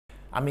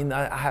I mean,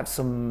 I have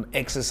some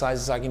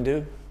exercises I can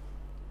do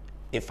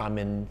if I'm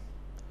in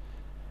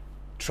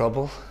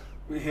trouble.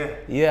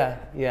 Yeah.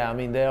 I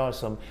mean, there are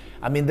some.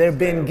 I mean, there have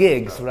been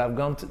gigs where I've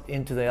gone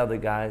into the other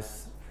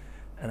guys,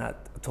 and I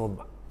told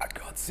them, I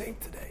can't sing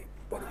today,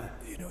 but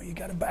you know, you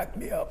gotta back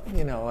me up,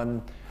 you know.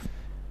 And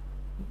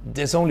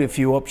there's only a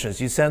few options.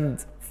 You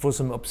send for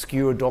some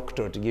obscure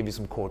doctor to give you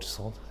some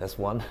cortisol. That's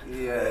one.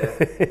 Yeah.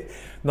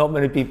 Not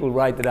many people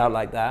write it out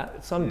like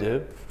that. Some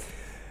do.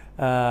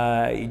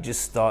 You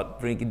just start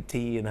drinking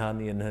tea and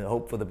honey and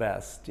hope for the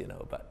best, you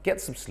know. But get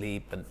some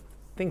sleep and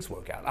things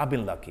work out. I've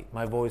been lucky.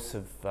 My voice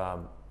have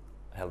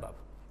held up.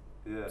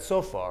 Yeah.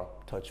 So far,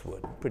 touch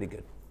wood, pretty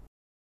good.